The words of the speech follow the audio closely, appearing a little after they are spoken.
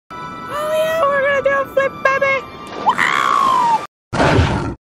I do a flip, baby!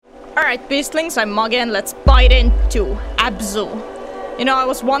 Alright, beastlings, I'm Muggin. Let's bite into ABZÜ. You know, I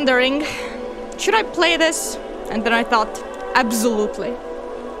was wondering, should I play this? And then I thought, absolutely.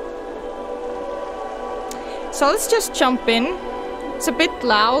 So let's just jump in. It's a bit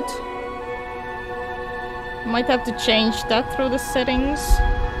loud. Might have to change that through the settings.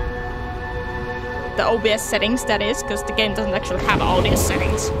 The OBS settings, that is, because the game doesn't actually have audio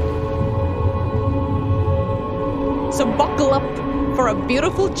settings. So buckle up for a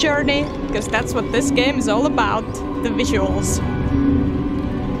beautiful journey, because that's what this game is all about, the visuals.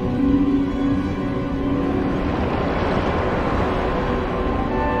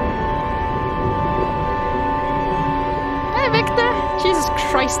 Hey Victor! Jesus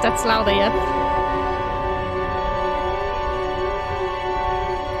Christ, that's loud AF.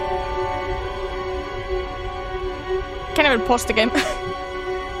 Can't even pause the game.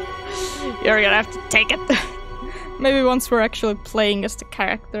 You're gonna have to take it. Maybe once we're actually playing as the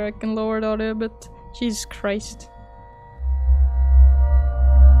character I can lower the audio a bit. Jesus Christ.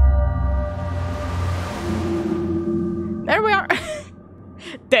 There we are!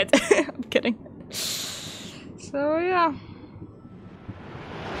 Dead. I'm kidding. So yeah.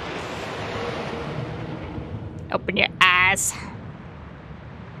 Open your eyes.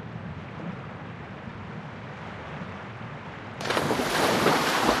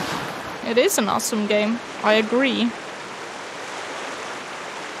 It is an awesome game, I agree.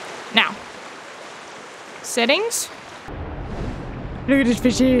 Now, settings. Look at this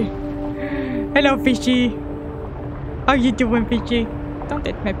fishy. Hello, fishy. How you doing, fishy? Don't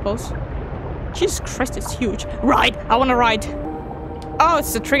eat nipples. Jesus Christ, it's huge. Ride! I wanna ride. Oh,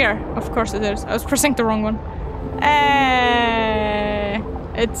 it's the trigger. Of course it is. I was pressing the wrong one.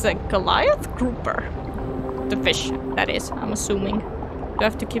 It's a Goliath grouper. The fish, that is, I'm assuming. Do I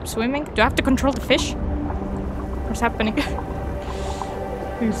have to keep swimming? Do I have to control the fish? What's happening?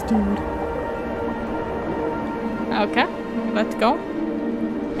 This dude. Okay, let's go.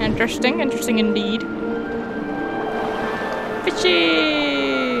 Interesting, interesting indeed.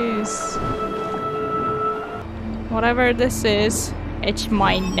 Fishies! Whatever this is, it's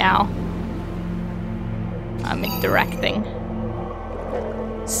mine now. I'm interacting.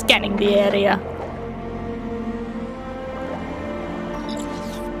 Scanning the area.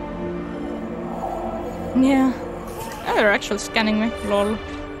 Yeah. Oh, they're actually scanning me. Lol.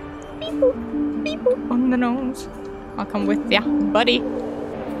 Beep boop, beep boop on the nose. I'll come with ya, buddy.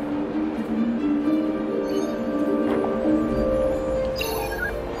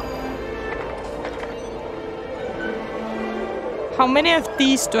 How many of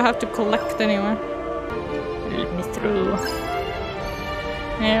these do I have to collect anyway? Let me through.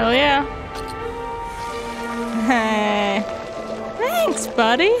 Hell yeah. Hey. Thanks,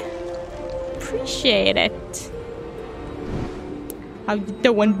 buddy. Appreciate it. How you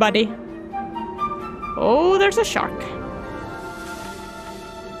doing, buddy? Oh, there's a shark.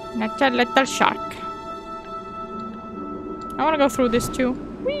 Not a little shark. I wanna go through this too.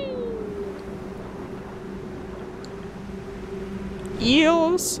 Whee!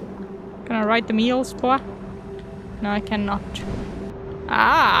 Eels. Can I ride the eels, boy? No, I cannot.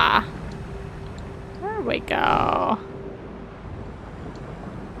 Ah! There we go.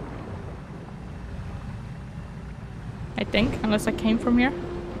 I think, unless I came from here.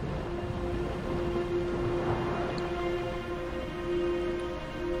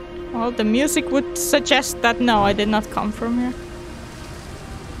 Well, the music would suggest that no, I did not come from here.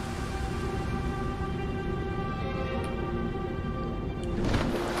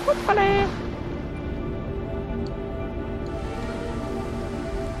 Hopefully.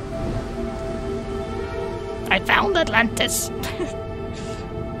 I found Atlantis.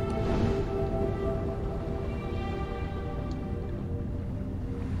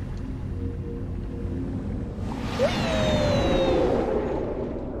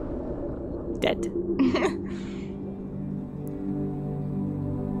 Dead.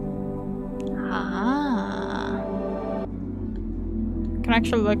 Ah. Can I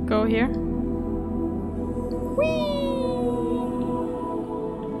actually like go here? Whee!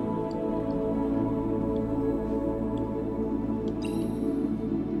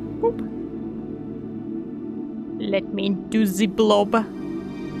 Boop. Let me into the blob.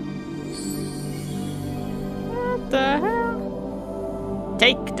 What the hell?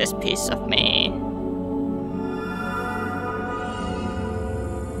 Take this piece of me.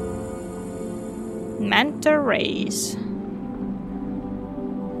 Manta rays.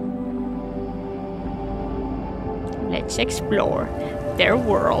 Let's explore their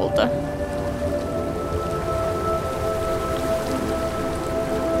world.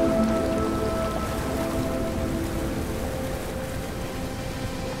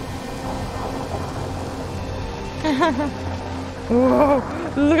 Whoa,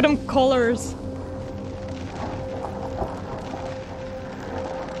 look at them colors.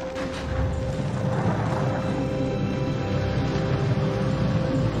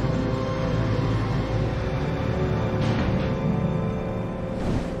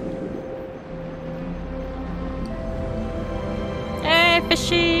 Hey,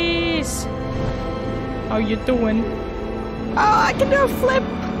 fishies! How you doing? Oh, I can do a flip!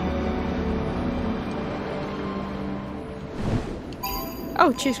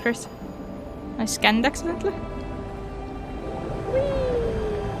 Oh, cheese Christ. I scanned accidentally. Whee!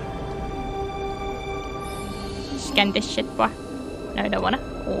 Scan this shit, boy. No, I don't wanna.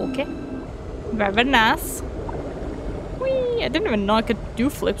 Okay. Very nice. Whee! I didn't even know I could do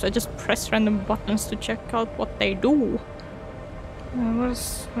flips. I just press random buttons to check out what they do. What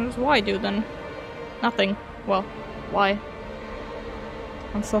does Y do then? Nothing. Well, why?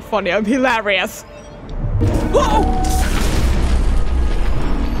 I'm so funny, I'm hilarious. Whoa!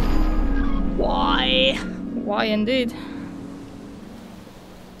 Why? Why indeed?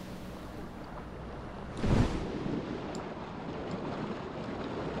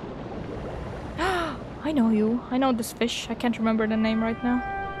 I know you. I know this fish. I can't remember the name right now.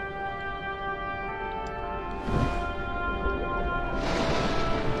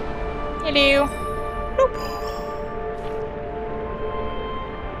 Hello. Nope.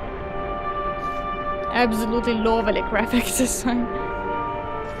 Absolutely lovely graphic design.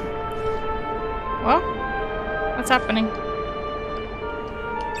 Well, what's happening?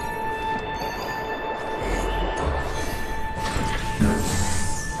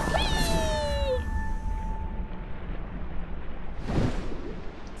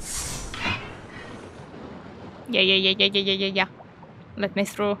 Yeah. Let me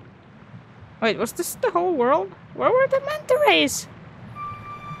through. Wait, was this the whole world? Where were the manta rays?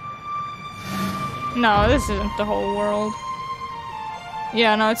 No, this isn't the whole world.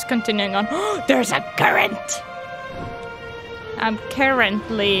 Yeah, no, it's continuing on. There's a current! I'm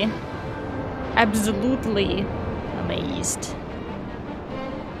currently absolutely amazed.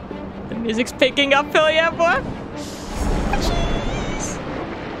 The music's picking up, hell yeah, boy! Jeez.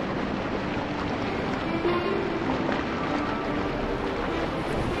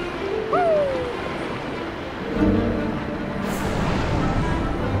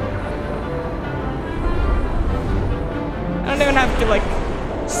 I don't even have to, like,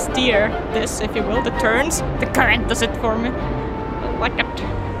 steer this, if you will, the turns. The current does it for me. I like it.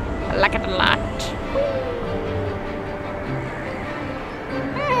 I like it a lot.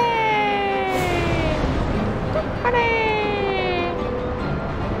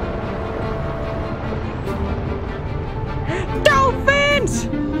 Dolphins!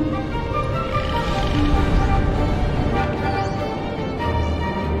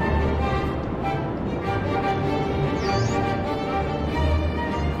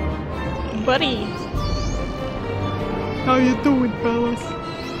 Buddy, how you doing, fellas?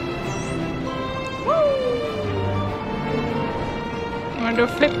 Woo! You wanna do a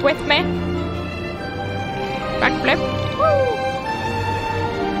flip with me? Back flip. Woo!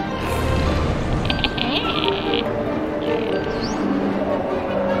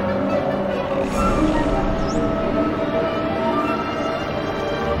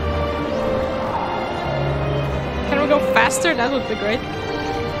 Can we go faster? That would be great.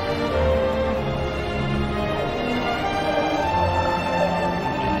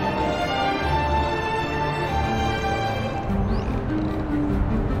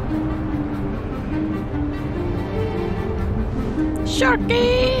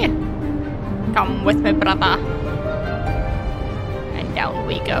 Sharky! Come with me, brother. And down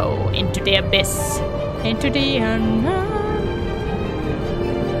we go into the abyss. Into the unknown.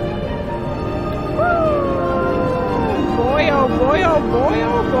 Woo! Boy, oh boy, oh boy,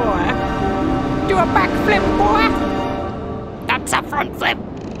 oh boy. Do a backflip, boy! That's a front flip.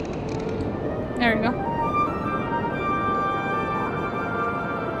 There we go.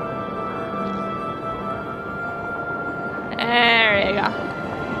 There you go.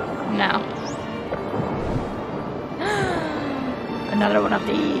 Now. Another one of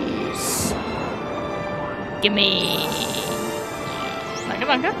these. Gimme.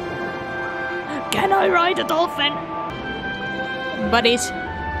 Danke. Can I ride a dolphin? Buddies.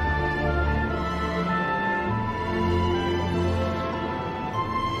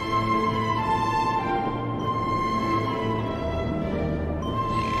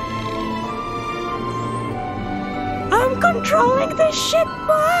 I'm controlling this shit,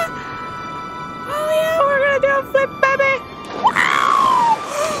 boy! Oh yeah, we're gonna do a flip, baby! Wow!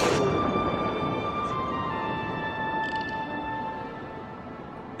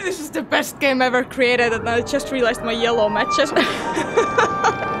 This is the best game ever created, and I just realized my yellow matches.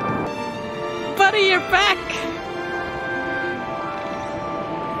 Buddy, you're back!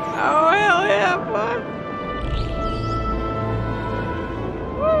 Oh, hell yeah, bud!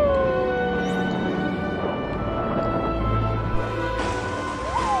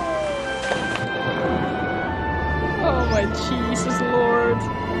 Oh my Jesus, Lord.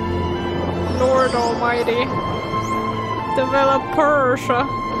 Lord Almighty. Developers,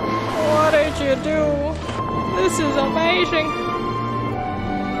 what did you do? This is amazing.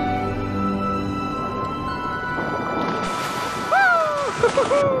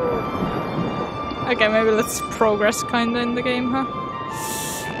 Okay, maybe let's progress kinda in the game, huh?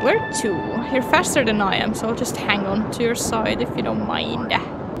 Where to? You're faster than I am, so I'll just hang on to your side if you don't mind.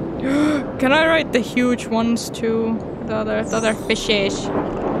 Can I ride the huge ones too? The other fishes.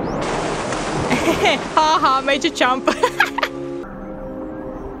 Haha, made you jump.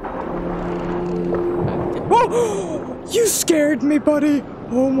 Whoa! You scared me, buddy!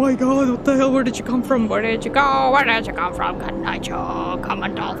 Oh my god, what the hell? Where did you come from? Where did you go? Where did you come from? Kanacho, come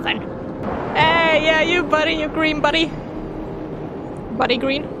on, dolphin. Hey, yeah, you buddy, you green buddy. Buddy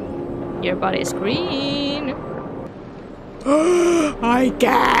green? Your buddy's green. I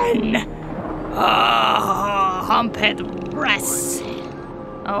can! Oh, humphead breasts.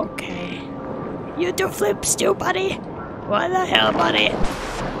 Okay. You do flips too, buddy? What the hell, buddy?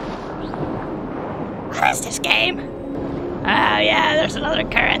 What is this game? Oh yeah, there's another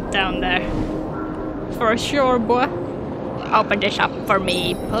current down there. For sure, boy. Open this up for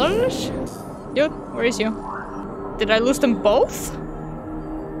me, please. Dude, where is you? Did I lose them both?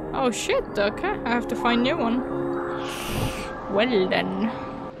 Oh shit, okay. I have to find new one. Well then.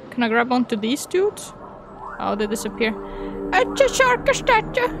 Can I grab onto these dudes? Oh, they disappear. It's a shark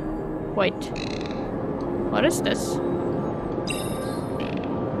statue! Wait. What is this?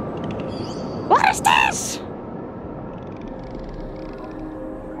 What is this?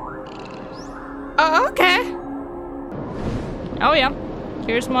 Oh, okay. Oh yeah.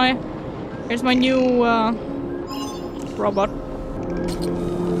 Here's my new robot.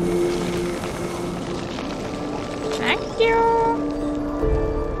 Thank you.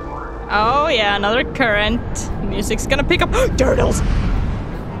 Oh yeah, another current. Music's gonna pick up. Turtles.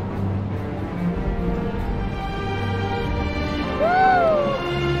 Woo!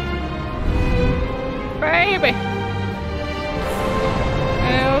 Baby.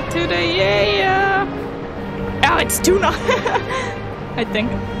 L to the yeah. Oh, it's tuna. I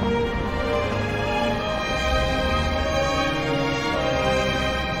think.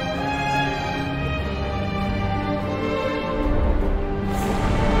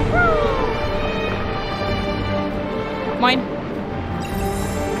 Mine.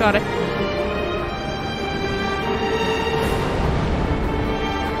 Got it.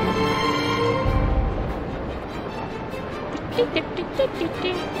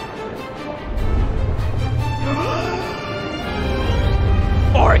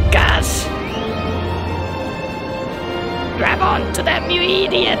 Orcas! Grab on to them, you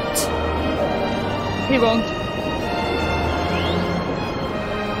idiot! He won't.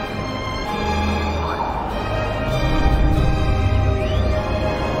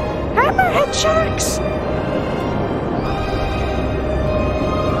 Hammerhead sharks!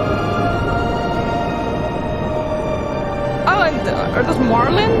 Oh, and are those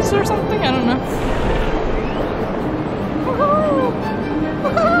marlins or something? I don't know. Woohoo!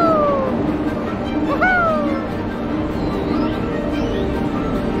 Woohoo! Woohoo!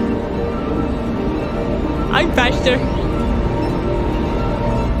 I'm faster.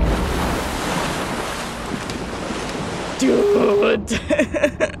 Dude!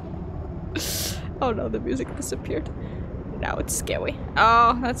 Oh no, the music disappeared. Now it's scary.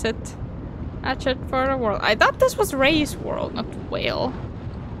 Oh, that's it. That's it for the world. I thought this was Ray's world, not whale.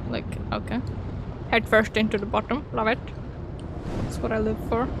 Like, okay. Head first into the bottom. Love it. That's what I live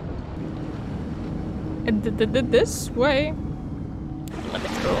for. And this way. Let me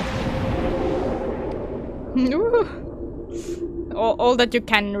through. All that you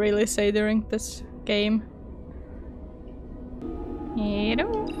can really say during this game. You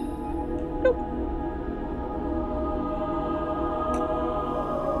know.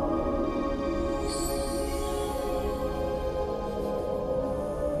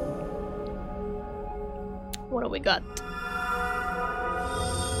 What do we got?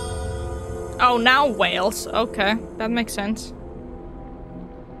 Oh, now whales. Okay, that makes sense.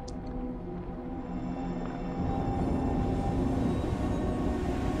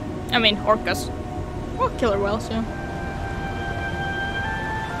 I mean, orcas. Or killer whales, yeah.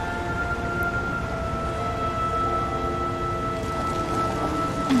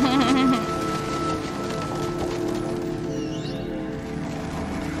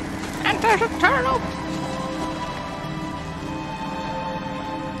 And there's a turtle.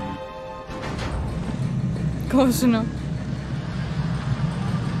 Close enough.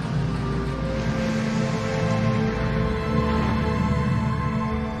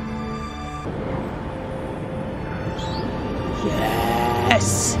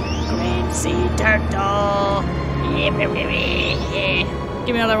 Yes! Green sea turtle!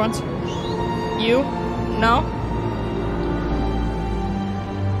 Give me other ones. You? No?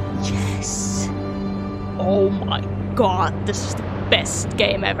 Yes! Oh my god, this is the best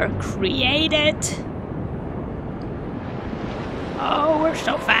game ever created! Oh, we're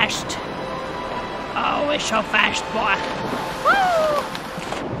so fast! Oh, we're so fast, boy! Woo!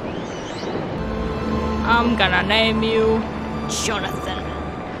 I'm gonna name you Jonathan.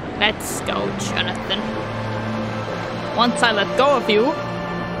 Let's go, Jonathan. Once I let go of you,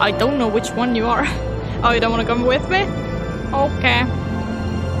 I don't know which one you are. Oh, you don't want to come with me? Okay.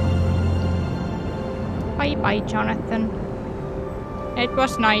 Bye-bye, Jonathan. It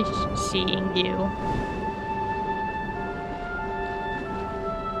was nice seeing you.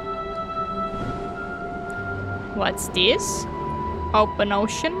 What's this? Open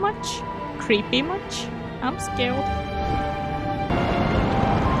ocean much? Creepy much? I'm scared.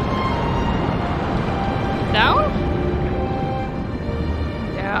 Down?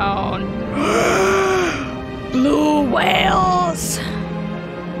 Down. Blue whales!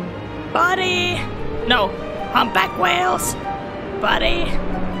 Buddy! No, humpback whales! Buddy!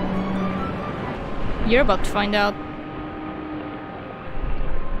 You're about to find out.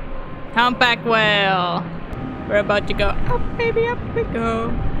 Humpback whale! We're about to go up, baby, up we go.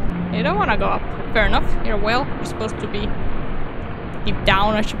 You don't want to go up. Fair enough. You're a whale. You're supposed to be deep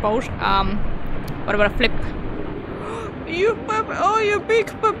down, I suppose. What about a flip? You baby, oh you big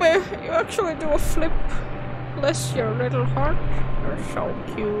baby. You actually do a flip. Bless your little heart. You're so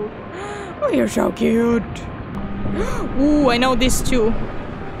cute. Oh, you're so cute. Ooh, I know this too.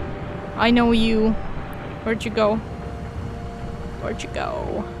 I know you. Where'd you go? Where'd you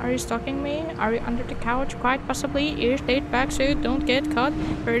go? Are you stalking me? Are you under the couch? Quite possibly. Ears stayed back so you don't get caught.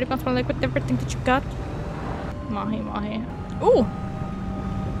 Very responsible like with everything that you got. Mahi mahi. Ooh!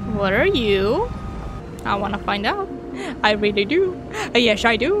 What are you? I wanna find out. I really do. Yes,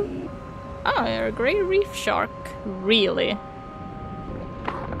 I do. Oh, you're a great reef shark. Really?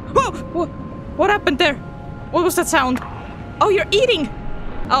 Whoa! What happened there? What was that sound? Oh, you're eating!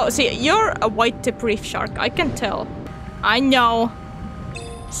 Oh, see, you're a white tip reef shark. I can tell. I know.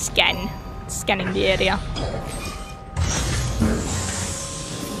 Scanning the area.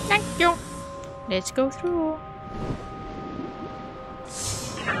 Thank you. Let's go through.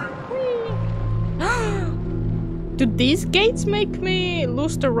 Do these gates make me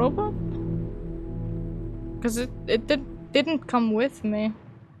lose the robot? Because it didn't come with me.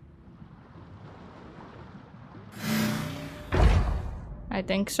 I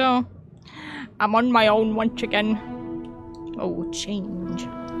think so. I'm on my own once again. Oh, change.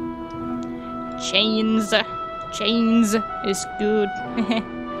 Chains. Chains is good.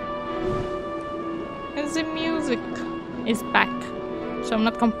 And the music is back. So I'm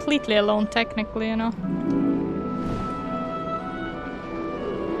not completely alone technically, you know.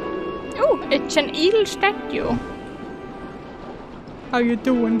 Oh, it's an eel statue. How you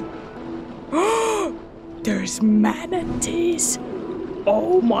doing? There's manatees.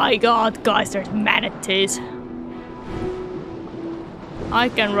 Oh my god, guys, there's manatees. I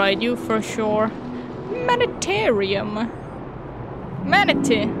can ride you for sure. Manatarium.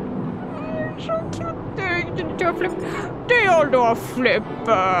 Manatee. So cute. They do a flip. They all do a flip.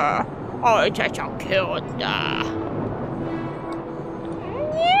 Oh, it's just so cute.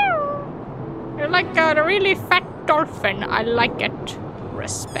 You're like a really fat dolphin. I like it.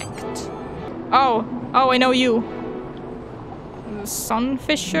 Respect. Oh, I know you.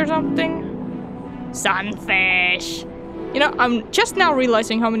 Sunfish or something? Sunfish. You know, I'm just now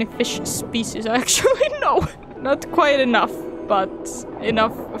realizing how many fish species I actually know. Not quite enough, but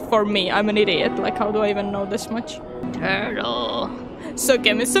enough for me. I'm an idiot. Like, how do I even know this much? Turtle. So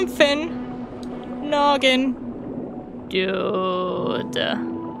give me some fin. Noggin. Dude.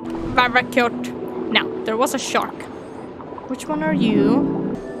 Very cute. Now, there was a shark. Which one are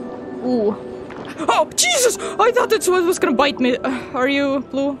you? Ooh. Oh, Jesus! I thought that's what was gonna bite me. Are you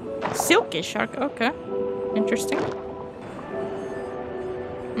blue? Silky shark. Okay. Interesting.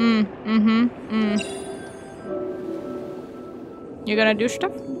 You gonna do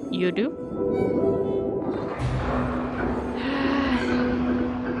stuff? You do?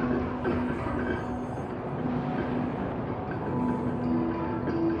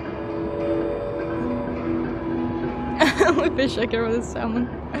 Jellyfish, I care about the salmon.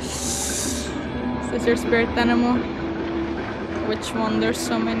 Is this your spirit animal? Which one? There's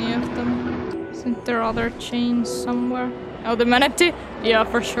so many of them. Isn't there other chains somewhere? Oh, the manatee? Yeah,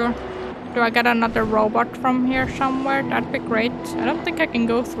 for sure. Do I get another robot from here somewhere? That'd be great. I don't think I can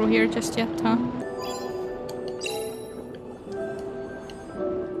go through here just yet, huh?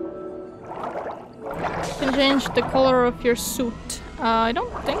 You can change the color of your suit. I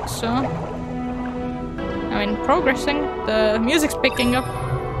don't think so. I mean, progressing. The music's picking up.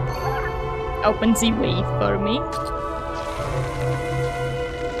 Open the way for me.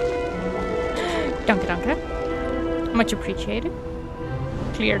 Danke, danke. Much appreciated.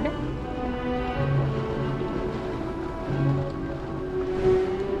 Clearly.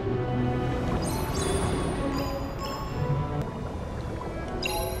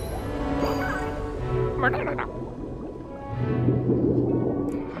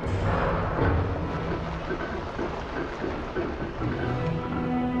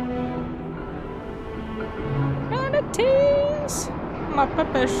 Manatees! My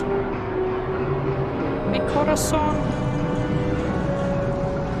peppers. Mi corazon.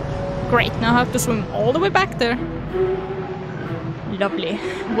 Great, now I have to swim all the way back there. Lovely.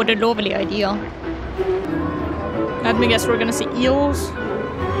 What a lovely idea. Let me guess, we're gonna see eels.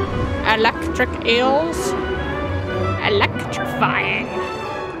 Electric eels. Electrifying.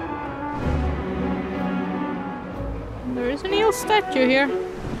 There is an eel statue here.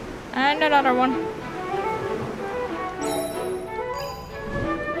 And another one.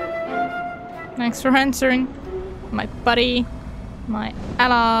 Thanks for answering. My buddy. My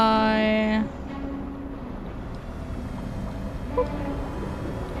ally.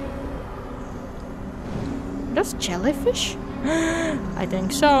 Those jellyfish? I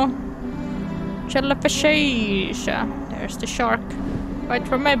think so. Jellyfishes. There's the shark. Wait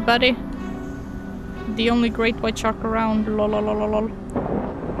for me, buddy. The only great white shark around. Lol.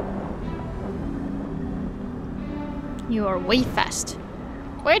 You are way fast.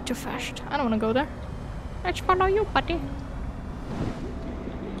 Way too fast. I don't want to go there. Let's follow you, buddy.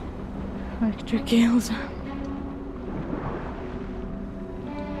 Electric eels.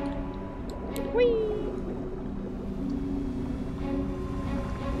 Whee!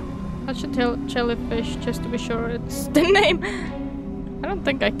 I should tell jellyfish just to be sure it's the name. I don't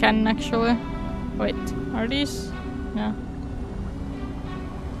think I can actually. Wait, are these? No.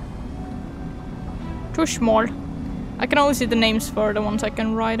 Too small. I can only see the names for the ones I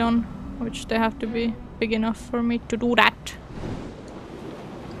can ride on, which they have to be big enough for me to do that.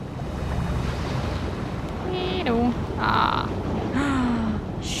 Ah.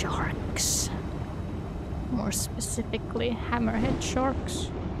 Sharks. More specifically, hammerhead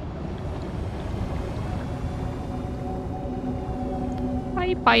sharks.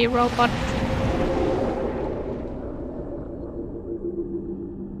 Bye, robot.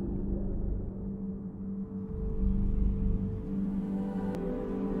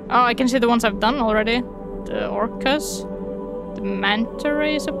 Oh, I can see the ones I've done already. The orcas. The manta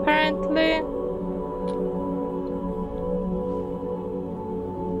rays, apparently.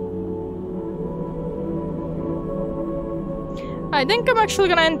 I think I'm actually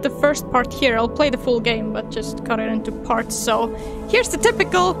gonna end the first part here. I'll play the full game, but just cut it into parts. So, here's the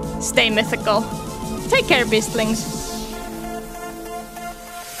typical, stay mythical. Take care, beastlings.